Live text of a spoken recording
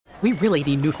We really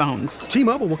need new phones.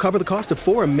 T-Mobile will cover the cost of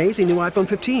 4 amazing new iPhone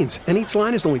 15s, and each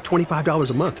line is only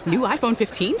 $25 a month. New iPhone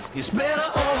 15s? It's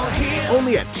better over here.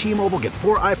 Only at T-Mobile, get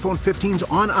 4 iPhone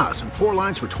 15s on us and 4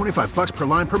 lines for $25 per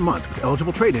line per month with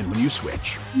eligible trade-in when you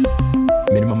switch.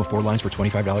 Minimum of 4 lines for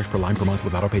 $25 per line per month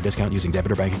with autopay discount using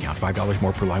debit or bank account. $5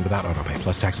 more per line without autopay,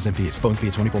 plus taxes and fees. Phone fee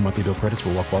at 24 monthly bill credits for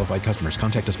well-qualified customers.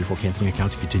 Contact us before canceling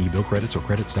account to continue bill credits or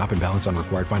credit stop and balance on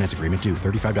required finance agreement due.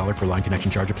 $35 per line connection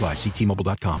charge applies. See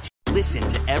T-Mobile.com. Listen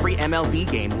to every MLB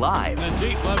game live. In the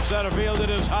deep left center field, it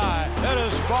is high, it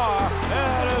is far,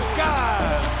 it is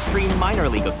gone. Stream minor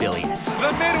league affiliates.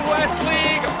 The Midwest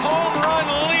League home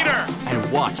run leader.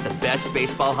 And watch the best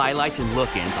baseball highlights and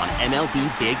look-ins on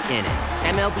MLB Big Inning.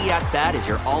 MLB At Bat is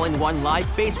your all-in-one live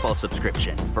baseball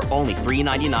subscription for only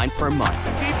 $3.99 per month.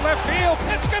 Deep left field,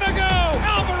 it's gonna go.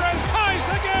 Alvarez ties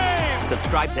the game.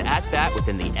 Subscribe to At Bat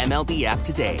within the MLB app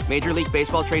today. Major League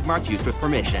Baseball trademarks used with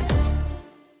permission.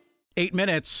 8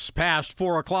 minutes past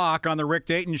 4 o'clock on the Rick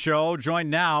Dayton Show. Joined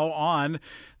now on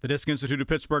the Disc Institute of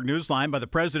Pittsburgh Newsline by the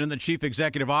President and Chief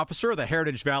Executive Officer of the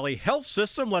Heritage Valley Health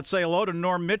System. Let's say hello to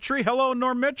Norm Mitry. Hello,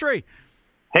 Norm Mitry.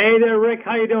 Hey there, Rick.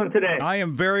 How you doing today? I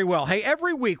am very well. Hey,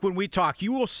 every week when we talk,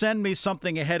 you will send me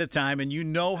something ahead of time, and you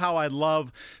know how I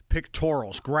love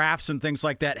pictorials, graphs, and things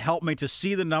like that. Help me to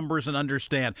see the numbers and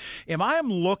understand. If I am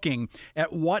looking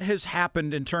at what has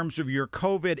happened in terms of your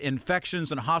COVID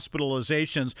infections and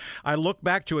hospitalizations, I look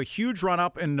back to a huge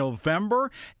run-up in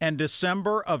November and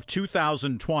December of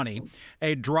 2020,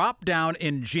 a drop down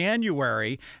in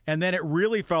January, and then it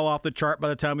really fell off the chart by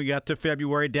the time we got to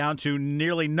February, down to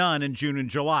nearly none in June and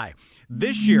July.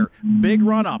 This year, big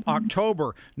run up,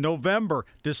 October, November,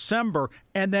 December,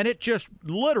 and then it just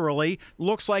literally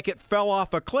looks like it fell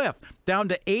off a cliff, down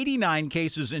to 89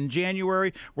 cases in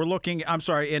January. We're looking,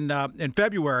 in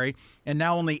February, and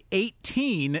now only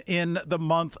 18 in the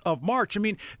month of March. I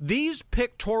mean, these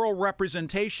pictorial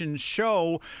representations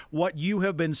show what you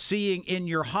have been seeing in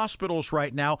your hospitals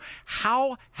right now.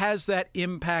 How has that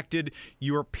impacted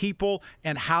your people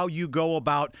and how you go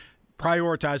about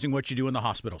prioritizing what you do in the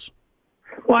hospitals?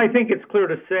 Well, I think it's clear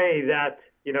to say that,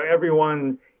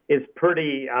 everyone is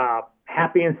pretty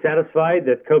happy and satisfied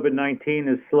that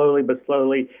COVID-19 is slowly but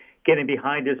slowly getting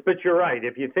behind us. But you're right.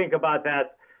 If you think about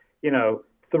that,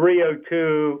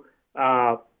 302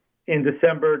 in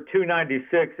December,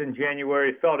 296 in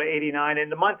January, fell to 89. In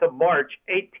the month of March,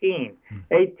 18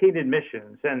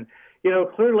 admissions. And,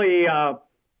 clearly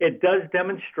it does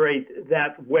demonstrate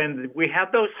that when we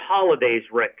have those holidays,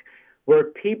 Rick, where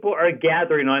people are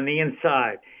gathering on the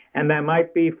inside, and that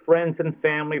might be friends and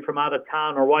family from out of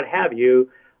town or what have you,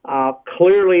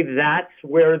 clearly that's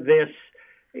where this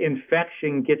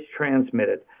infection gets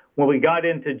transmitted. When we got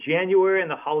into January and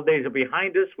the holidays are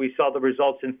behind us, we saw the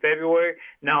results in February,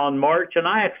 now in March, and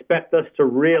I expect us to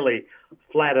really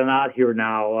flatten out here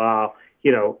now,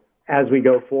 as we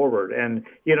go forward. And,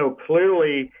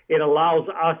 clearly it allows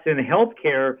us in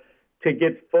healthcare to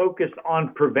get focused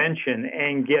on prevention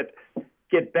and get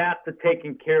back to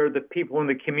taking care of the people in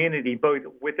the community, both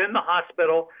within the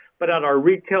hospital, but at our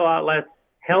retail outlets,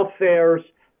 health fairs,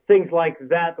 things like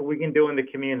that we can do in the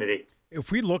community.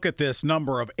 If we look at this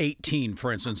number of 18,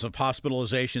 for instance, of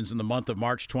hospitalizations in the month of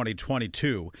March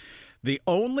 2022, the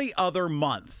only other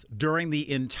month during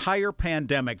the entire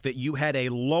pandemic that you had a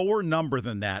lower number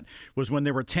than that was when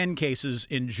there were 10 cases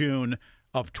in June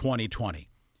of 2020.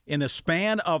 In the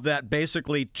span of that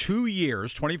basically 2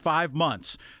 years, 25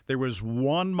 months, there was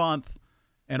 1 month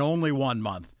and only 1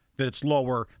 month that it's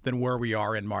lower than where we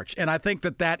are in March. And I think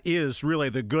that is really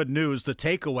the good news, the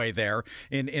takeaway there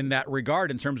in that regard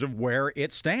in terms of where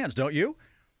it stands, don't you?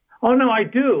 Oh, no, I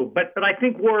do. But I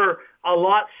think we're a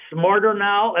lot smarter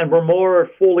now and we're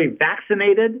more fully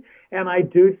vaccinated. And I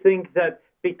do think that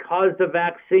because the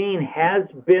vaccine has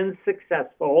been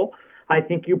successful, I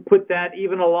think you put that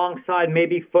even alongside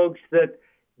maybe folks that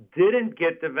didn't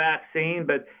get the vaccine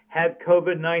but had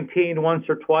COVID-19 once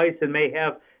or twice and may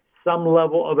have some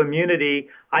level of immunity.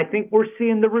 I think we're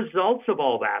seeing the results of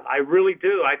all that. I really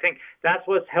do. I think that's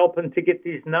what's helping to get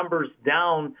these numbers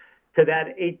down to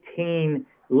that 18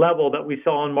 level that we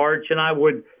saw in March. And I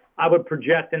would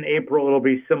project in April it'll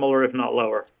be similar, if not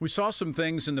lower. We saw some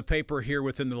things in the paper here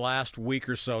within the last week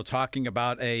or so talking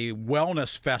about a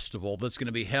wellness festival that's going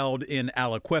to be held in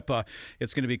Aliquippa.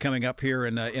 It's going to be coming up here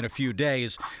in a few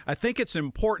days. I think it's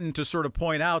important to sort of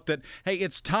point out that, hey,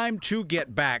 it's time to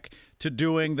get back to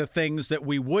doing the things that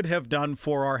we would have done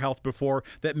for our health before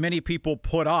that many people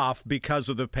put off because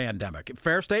of the pandemic.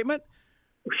 Fair statement?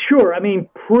 Sure. I mean,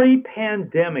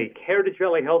 pre-pandemic, Heritage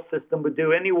Valley Health System would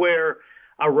do anywhere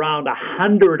around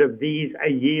 100 of these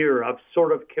a year of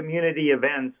sort of community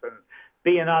events and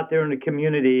being out there in the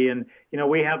community. And,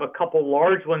 we have a couple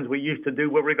large ones we used to do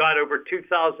where we got over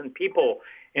 2,000 people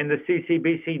in the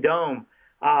CCBC Dome.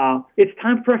 It's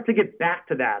time for us to get back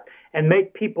to that and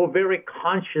make people very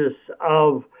conscious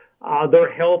of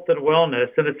their health and wellness.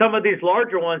 And at some of these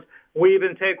larger ones, we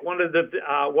even take one of the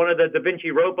Da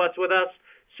Vinci robots with us,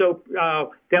 so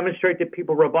demonstrate to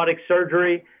people robotic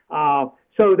surgery.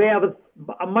 So they have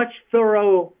a much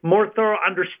more thorough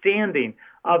understanding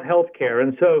of healthcare.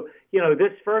 And so,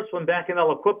 this first one back in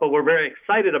El Equipo, we're very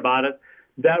excited about it,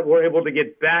 that we're able to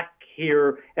get back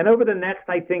here. And over the next,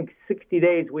 I think, 60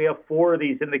 days, we have 4 of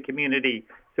these in the community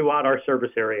throughout our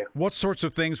service area. What sorts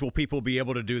of things will people be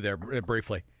able to do there,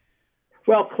 briefly?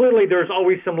 Well, clearly there's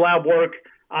always some lab work.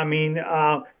 I mean,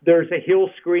 there's a heel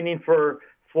screening for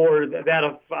that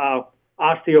of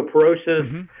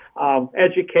osteoporosis,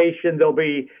 education. There'll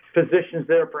be physicians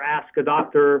there for Ask a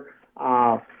Doctor.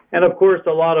 And, of course,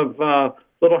 a lot of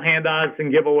little handouts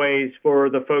and giveaways for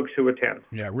the folks who attend.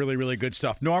 Yeah, really, really good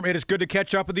stuff. Norm, it is good to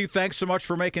catch up with you. Thanks so much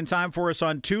for making time for us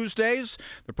on Tuesdays.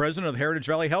 The president of the Heritage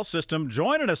Valley Health System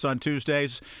joining us on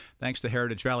Tuesdays. Thanks to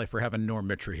Heritage Valley for having Norm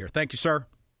Mitry here. Thank you, sir.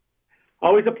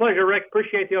 Always a pleasure, Rick.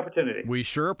 Appreciate the opportunity. We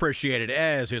sure appreciate it,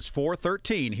 as it's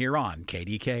 4:13 here on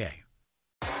KDKA.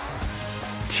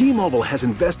 T-Mobile has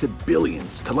invested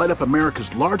billions to light up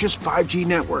America's largest 5G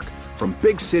network, from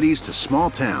big cities to small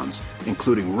towns,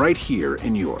 including right here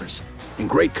in yours. And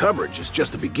great coverage is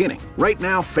just the beginning. Right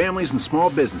now, families and small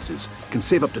businesses can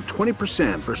save up to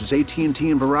 20% versus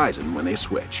AT&T and Verizon when they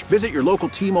switch. Visit your local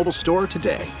T-Mobile store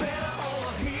today.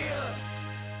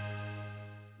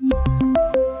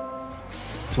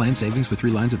 Plan savings with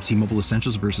 3 lines of T-Mobile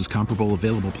Essentials versus comparable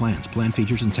available plans. Plan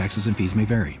features and taxes and fees may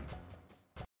vary.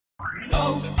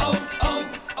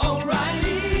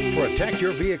 Protect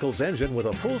your vehicle's engine with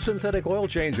a full synthetic oil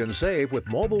change and save with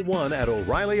Mobil 1 at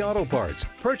O'Reilly Auto Parts.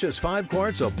 Purchase 5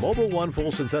 quarts of Mobil 1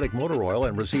 full synthetic motor oil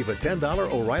and receive a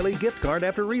 $10 O'Reilly gift card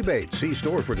after rebate. See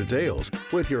store for details.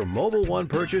 With your Mobil 1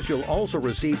 purchase, you'll also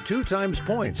receive 2 times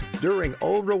points during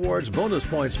O Rewards Bonus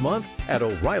Points Month at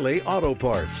O'Reilly Auto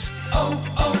Parts.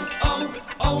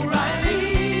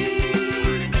 O'Reilly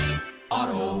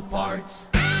Auto Parts.